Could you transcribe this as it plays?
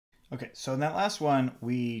Okay, so in that last one,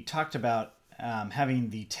 we talked about having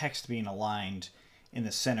the text being aligned in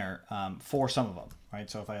the center for some of them, right?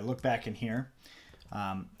 So if I look back in here,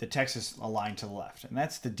 the text is aligned to the left, and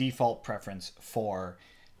that's the default preference for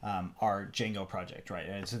our Django project, right?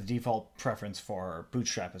 And it's the default preference for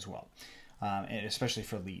Bootstrap as well, and especially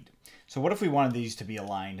for lead. So what if we wanted these to be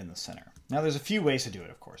aligned in the center? Now there's a few ways to do it,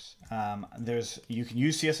 of course. You can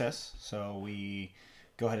use CSS, so we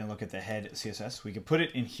go ahead and look at the head CSS. We can put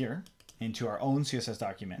it in here into our own CSS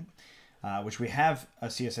document, which we have a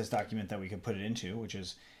CSS document that we can put it into, which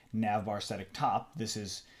is navbar static top. This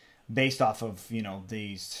is based off of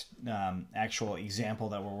the actual example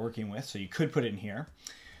that we're working with, so you could put it in here.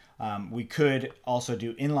 We could also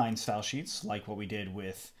do inline style sheets like what we did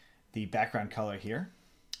with the background color here,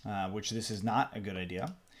 which this is not a good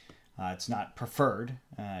idea. It's not preferred,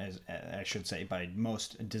 as I should say, by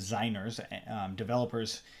most designers.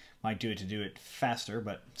 Developers might do it faster,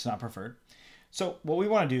 but it's not preferred. So what we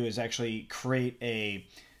want to do is actually create a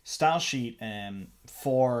style sheet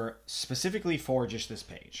specifically for just this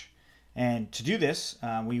page. And to do this,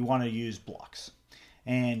 we want to use blocks.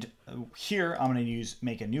 And here I'm going to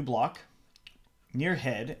make a new block near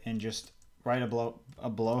head and just write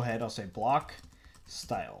below head. I'll say block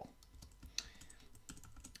style.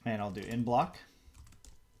 And I'll do in block.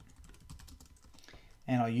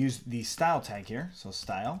 And I'll use the style tag here. So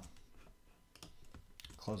style.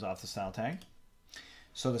 Close off the style tag.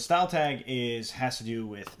 So the style tag has to do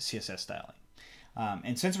with CSS styling.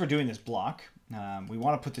 And since we're doing this block, we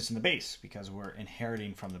want to put this in the base because we're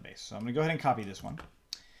inheriting from the base. So I'm going to go ahead and copy this one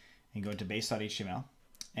and go into base.html.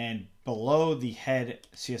 And below the head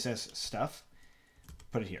CSS stuff,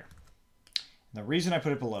 put it here. And the reason I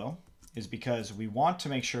put it below is because we want to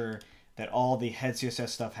make sure that all the head CSS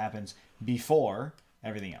stuff happens before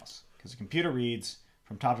everything else. Because the computer reads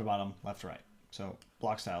from top to bottom, left to right. So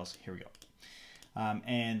block styles, here we go.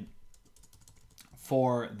 And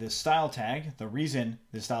for the style tag, the reason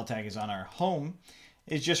the style tag is on our home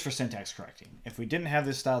is just for syntax correcting. If we didn't have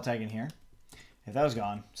this style tag in here, if that was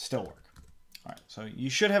gone, still work. All right, so you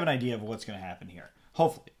should have an idea of what's going to happen here,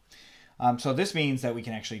 hopefully. So this means that we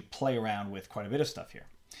can actually play around with quite a bit of stuff here.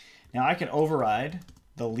 Now I can override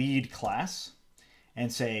the lead class and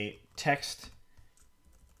say text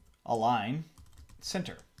align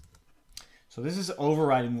center. So this is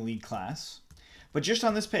overriding the lead class, but just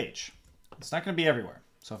on this page. It's not going to be everywhere.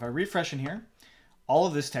 So if I refresh in here, all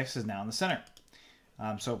of this text is now in the center.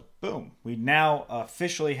 So boom, we now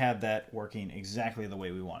officially have that working exactly the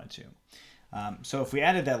way we wanted to. So if we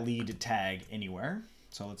added that lead tag anywhere,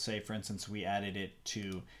 so let's say for instance we added it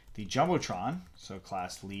to the Jumbotron, so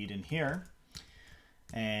class lead in here,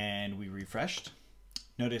 and we refreshed,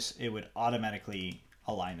 notice it would automatically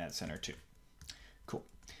align that center too. Cool.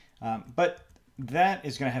 But that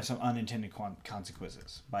is going to have some unintended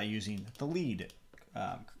consequences by using the lead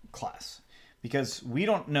class, because we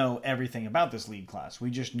don't know everything about this lead class.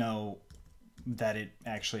 We just know that it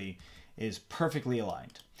actually is perfectly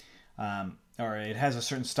aligned, or it has a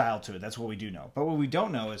certain style to it. That's what we do know. But what we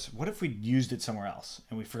don't know is, what if we used it somewhere else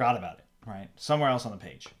and we forgot about it, right? Somewhere else on the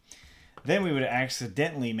page. Then we would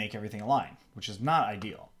accidentally make everything align, which is not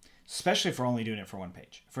ideal, especially if we're only doing it for one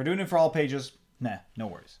page. If we're doing it for all pages, nah, no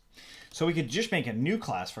worries. So we could just make a new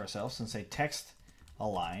class for ourselves and say text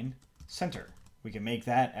align center. We can make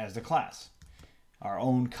that as the class, our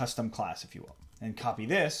own custom class, if you will, and copy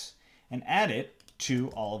this and add it to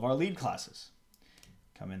all of our lead classes.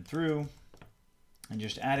 Come in through and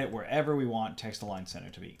just add it wherever we want text align center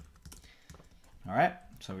to be. All right,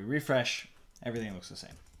 so we refresh, everything looks the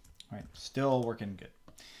same. All right, still working good.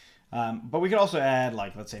 But we could also add,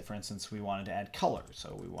 like, let's say, for instance, we wanted to add color.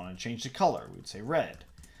 So we want to change the color. We would say red.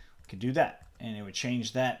 We could do that. And it would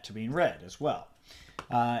change that to being red as well.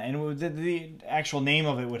 And the actual name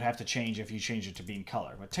of it would have to change if you change it to being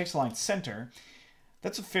color. But text align center,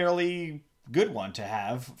 that's a fairly good one to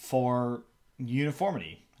have for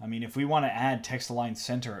uniformity. I mean, if we want to add text align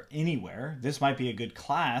center anywhere, this might be a good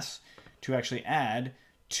class to actually add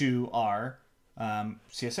to our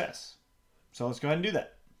CSS. So let's go ahead and do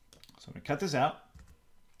that. So I'm going to cut this out,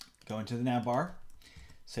 go into the navbar,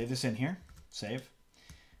 save this in here, save.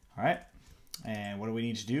 All right, and what do we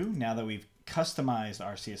need to do now that we've customized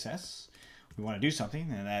our CSS? We want to do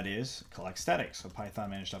something, and that is collect static. So python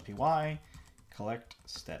manage.py, collect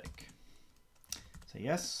static. Say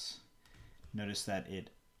yes. Notice that it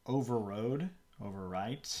overwrite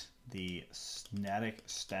the static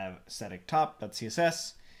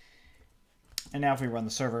top.css. And now if we run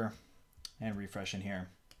the server and refresh in here,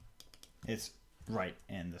 it's right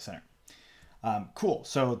in the center. Cool.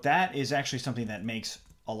 So that is actually something that makes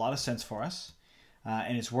a lot of sense for us.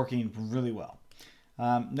 and it's working really well.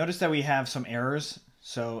 Notice that we have some errors.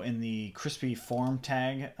 So in the crispy form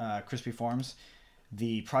tag, crispy forms,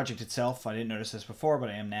 the project itself, I didn't notice this before, but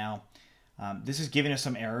I am now. This is giving us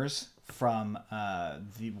some errors from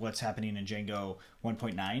what's happening in Django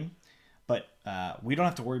 1.9. But we don't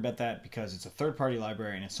have to worry about that because it's a third-party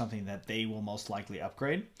library and it's something that they will most likely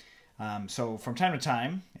upgrade. So from time to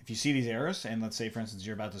time, if you see these errors, and let's say, for instance,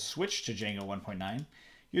 you're about to switch to Django 1.9,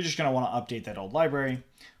 you're just going to want to update that old library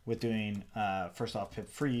with doing, first off, pip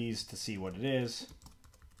freeze to see what it is.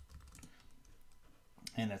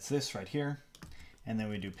 And that's this right here. And then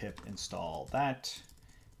we do pip install that.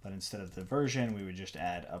 But instead of the version, we would just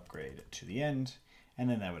add upgrade to the end, and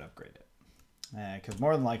then that would upgrade it. Because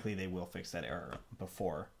more than likely they will fix that error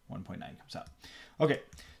before 1.9 comes out. Okay,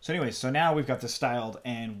 so anyways, so now we've got this styled,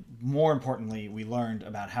 and more importantly, we learned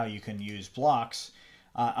about how you can use blocks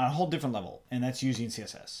on a whole different level, and that's using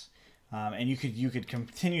CSS. And you could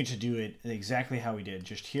continue to do it exactly how we did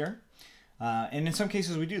just here. And in some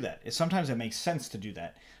cases we do that. Sometimes it makes sense to do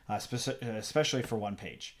that, especially for one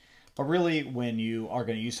page. But really, when you are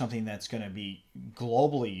going to use something that's going to be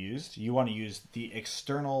globally used, you want to use the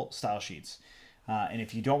external style sheets. And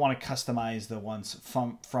if you don't want to customize the ones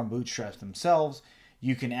from Bootstrap themselves,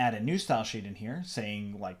 you can add a new style sheet in here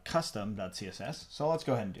saying like custom.css. So let's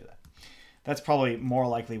go ahead and do that. That's probably more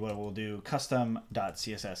likely what we'll do.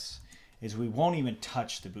 Custom.css is we won't even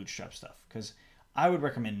touch the Bootstrap stuff, because I would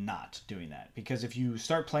recommend not doing that, because if you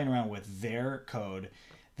start playing around with their code,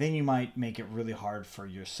 then you might make it really hard for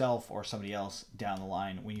yourself or somebody else down the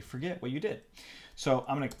line when you forget what you did. So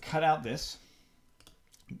I'm going to cut out this,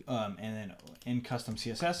 and then in custom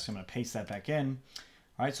CSS, I'm going to paste that back in.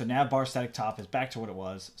 All right, so now bar static top is back to what it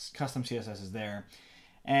was. Custom CSS is there.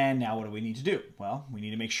 And now what do we need to do? Well, we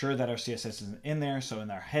need to make sure that our CSS is in there. So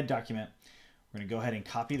in our head document, we're going to go ahead and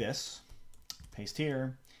copy this, paste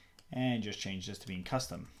here, and just change this to being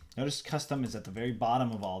custom. Notice custom is at the very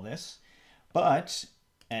bottom of all this, but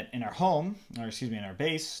in our home, or excuse me, in our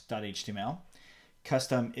base.html,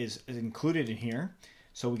 custom is included in here,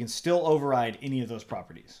 so we can still override any of those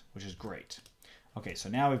properties, which is great. Okay, so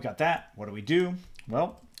now we've got that. What do we do?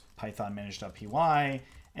 Well, Python manage.py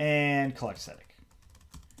and collect static.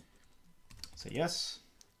 So yes,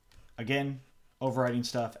 again, overriding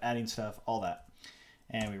stuff, adding stuff, all that.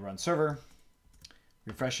 And we run server,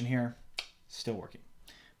 refresh in here, still working.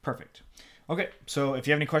 Perfect. Okay, so if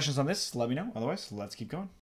you have any questions on this, let me know. Otherwise, let's keep going.